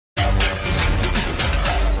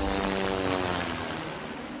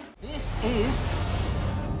is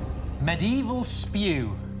medieval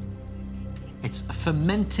spew. It's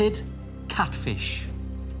fermented catfish.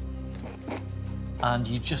 And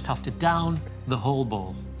you just have to down the whole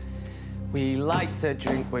bowl. We like to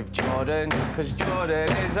drink with Jordan, because Jordan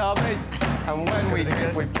is our mate. And when we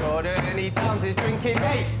drink with Jordan, he downs his drink in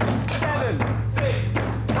 8, 7, 6,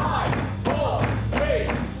 5, 4, 3,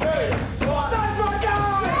 2, 1. That's my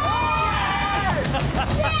guy!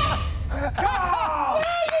 Yes! Carl!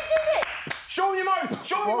 Yeah, you did it! Show me your mouth!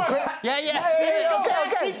 Show me your mouth! Yeah.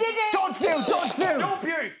 Yes, he did it! Don't spew, don't spew! Don't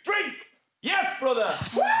puke! Drink! Yes, brother!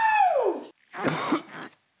 Woo!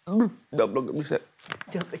 Don't look at me, sick.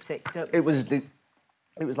 Don't be sick, don't be sick.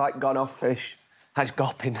 It was like gone off fish. Has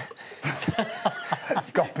gopping.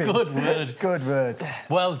 Gopping. Good word. Good word.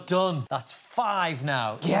 Well done. That's 5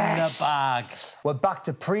 now in the bag. We're back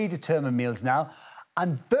to predetermined meals now.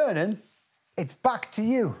 And Vernon, it's back to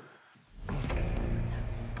you.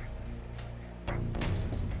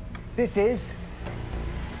 This is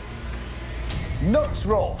nuts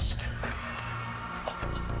roast.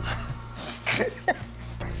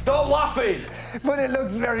 Stop laughing! But it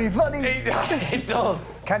looks very funny. It does.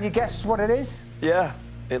 Can you guess what it is? Yeah,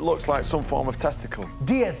 it looks like some form of testicle.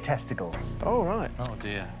 Deer's testicles. Oh, right. Oh,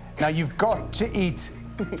 dear. Now, you've got to eat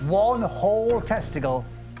one whole testicle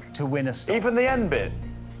to win a star. Even the end bit?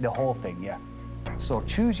 The whole thing, yeah. So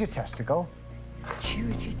choose your testicle.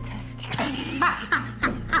 Choose your testicle.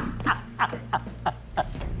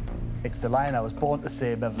 It's the line I was born to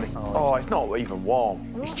say, Beverley. Oh, it's not even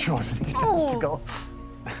warm. He's chosen his testicle.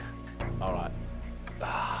 All right.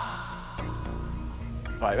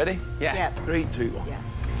 Right, ready? Yeah. 3, 2, 1. Yeah.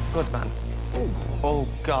 Good man. Oh,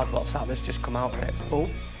 God, what's that? That's just come out of it. Oh,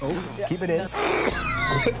 keep it in.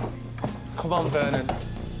 Come on, Vernon.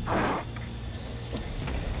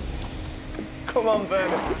 Come on,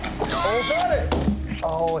 Vernon. Oh, Vernon!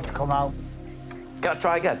 Oh, it's come out. Can I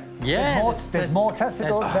try again? Yeah, There's more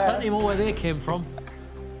testicles there's there. plenty more where they came from.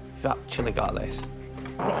 You've actually got this.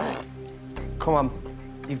 Come on.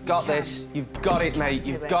 You've got this. You've got it, mate.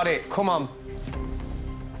 You've got it. Come on.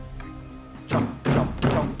 Chomp, chomp,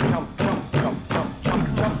 chomp, chomp, chomp, chomp, chomp, chomp, chomp,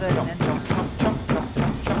 chomp, chomp, chomp,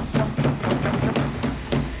 chomp, chomp,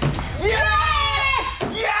 chomp.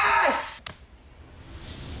 Yes! Yes!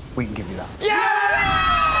 We can give you that. Yes!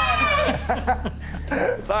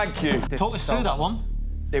 Thank you. Talk us through that one.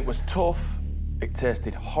 It was tough, it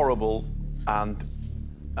tasted horrible, and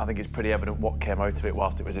I think it's pretty evident what came out of it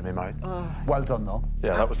whilst it was in my mouth. Well done, though.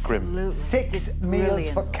 Yeah, that was grim. Absolutely. 6 meals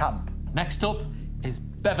for camp. Next up is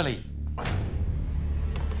Beverley.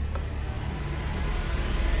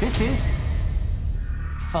 This is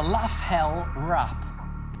falafel wrap,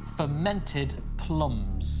 fermented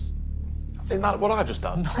plums. Isn't that what I just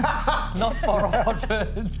done? Not far off what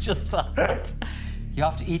Vernon's just had. You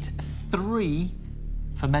have to eat 3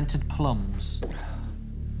 fermented plums.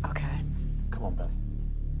 OK. Come on, Bev.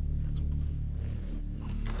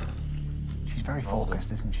 She's very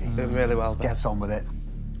focused, isn't she? Doing really well, Bev. Gets on with it.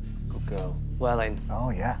 Good girl. Well in. Oh,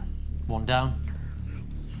 yeah. 1 down.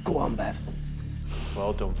 Go on, Bev.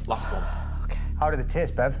 Well done. Last one. OK. How did it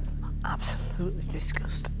taste, Bev? Absolutely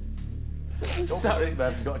disgusting. Sorry,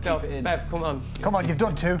 Bev. You've got to keep it in. Bev, come on. Come on, you've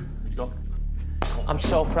done 2. You've got... I'm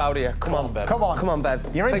so proud of you. Come on, Bev. Come on. Come on, Bev.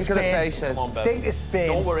 You're in Think of the Spain. faces. Come on, Bev. Think to Spain.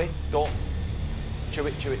 Don't worry. Don't. Chew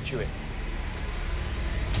it, chew it, chew it.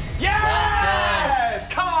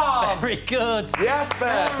 Yes! Come on! Very good. Yes,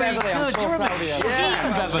 Bev. Very Beverley, I'm good. so You're a proud of you. machine,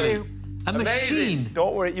 Yeah, Beverley. A Amazing. machine.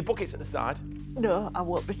 Don't worry. Your bucket's at the side. No, I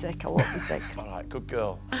won't be sick, I won't be sick. All right, good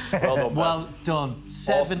girl. Well done, Bev. Well done.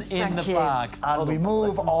 7 Awesome. in Thank the you. bag. And we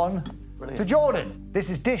move on to Jordan.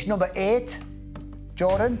 This is dish number 8.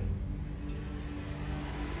 Jordan.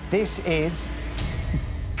 This is...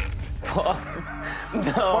 No.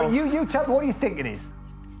 Well, you tell me, what do you think it is?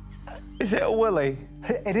 Is it a willy?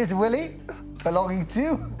 It is Willy, belonging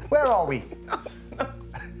to... Where are we?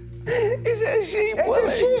 Is it a sheep It's willy?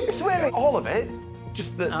 a sheep's Willy. All of it?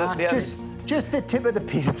 Just the end? Just the tip of the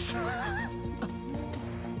penis.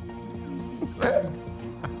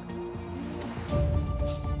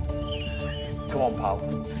 Come on, pal.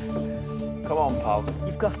 Come on, pal.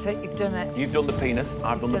 You've got it, you've done it. You've done the penis,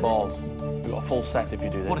 I've done the Done it. balls. We've got a full set if you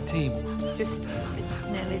do this. What a team. Just, it's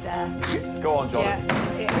nearly there. Go on, Jordan.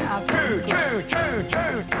 Yeah, it has.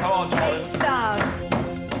 Chew. Come on, Jordan. 8 stars.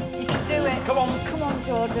 You can do it. Come on. Come on,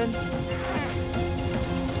 Jordan.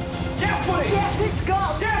 Yes, buddy! Yes, it's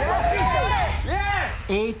gone. Yes!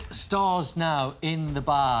 8 stars now in the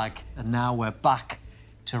bag. And now we're back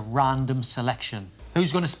to random selection.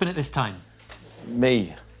 Who's going to spin it this time?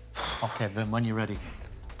 Me. OK, Vern, when you're ready.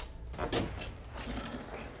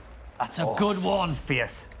 That's a good one.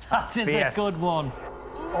 Fierce. That is a good one.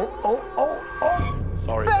 Oh.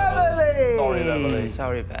 Sorry, Beverley! Sorry, Beverley.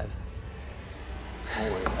 Sorry, Bev.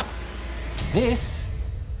 This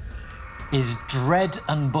is bread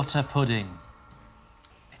and butter pudding.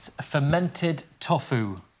 It's a fermented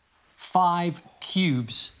tofu. 5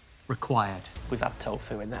 cubes required. We've had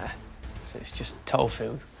tofu in there, so it's just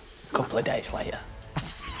tofu a couple of days later.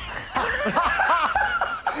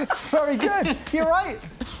 It's very good. You're right.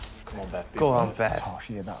 Come on, Bev. Go on, Bev. Tosh,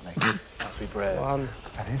 you that, mate. Let's be brave. Go on.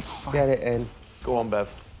 That is fine. Get it in. Go on, Bev.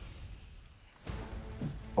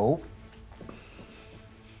 Oh.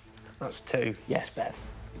 That's 2. Yes, Bev.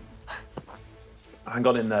 Hang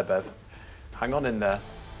on in there, Bev. Hang on in there.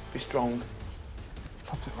 Be strong.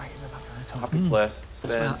 Pops it right in the back of the top. Happy place.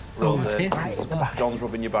 Spin. Roll Oh, it. tasty Right as in the well. back. John's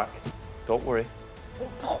rubbing your back. Don't worry.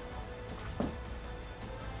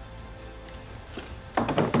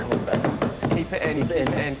 Come on, Bev. Just keep it in, keep it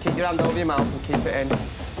in. Keep your hand over your mouth and keep it in.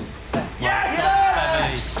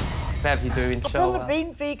 Yes! Bev, you're doing I've so only well.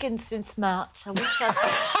 been vegan since March. I wish I'd...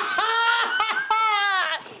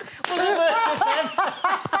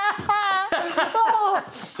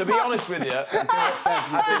 To be honest with you,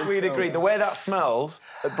 I think we'd agree. The way that smells,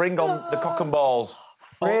 bring on the cock and balls.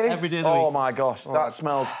 Really? Every day of the week. Oh my gosh, that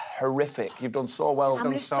smells horrific. You've done so well. How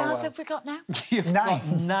many stars have we got now? You've got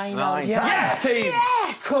 9 out of 10. Yes, team!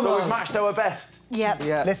 Yes! So we've matched our best. Yep.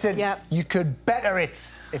 Yeah. Listen, Yep. you could better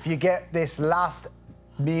it if you get this last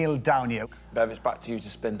meal down here. Bev, it's back to you to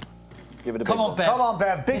spin. Give it a Come big on, one. Bev. Come on,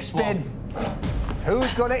 Bev, big This spin.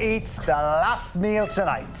 Who's going to eat the last meal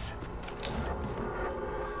tonight?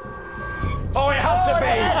 Oh, it had to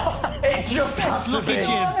be! It just had to Lucky be.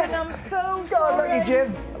 Jim. And I'm so Go on, sorry. lucky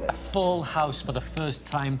Jim. A full house for the first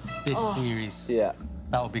time this series. Yeah.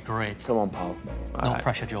 That would be great. Come on, pal. No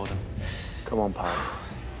pressure, Jordan. Come on, pal.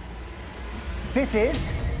 This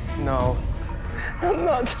is No. I'm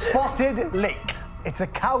not. spotted lick. It's a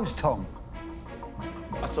cow's tongue.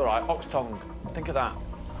 That's all right. Ox tongue. Think of that.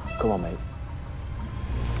 Come on, mate.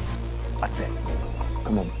 That's it.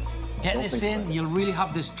 Come on. Get Don't this think in, about it. you'll really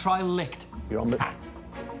have this trial licked. You're on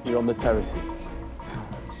the terraces.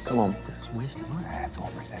 Come on. It's wasted, isn't it? That's all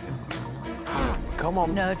for his head. Come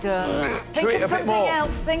on. No, don't. Chew Think it of a bit something more.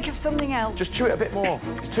 else. Think of something else. Just chew it a bit more.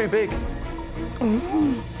 It's too big.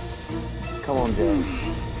 Come on, Joe.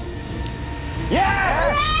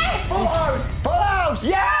 Yes! Full house! Full house!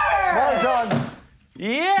 Yes! Well done.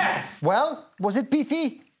 Yes! Well, was it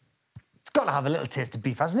beefy? It's got to have a little taste of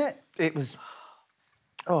beef, hasn't it? It was...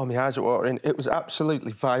 Oh, my eyes are watering. It was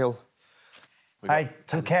absolutely vile. Hey,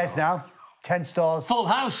 who cares now? 10 stars, Full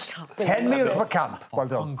house. 10 meals for camp. Well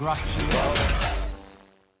done. Congratulations.